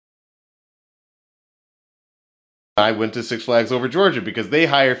I went to Six Flags Over Georgia because they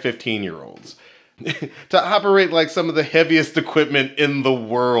hire 15-year-olds to operate like some of the heaviest equipment in the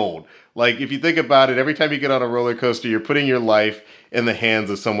world. Like, if you think about it, every time you get on a roller coaster, you're putting your life in the hands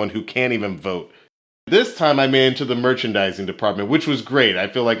of someone who can't even vote. This time I made it into the merchandising department, which was great. I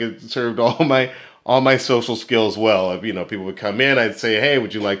feel like it served all my social skills well. You know, people would come in, I'd say, hey,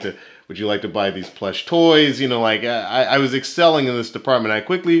 would you like to buy these plush toys? You know, like I was excelling in this department. I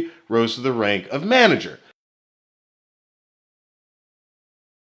quickly rose to the rank of manager.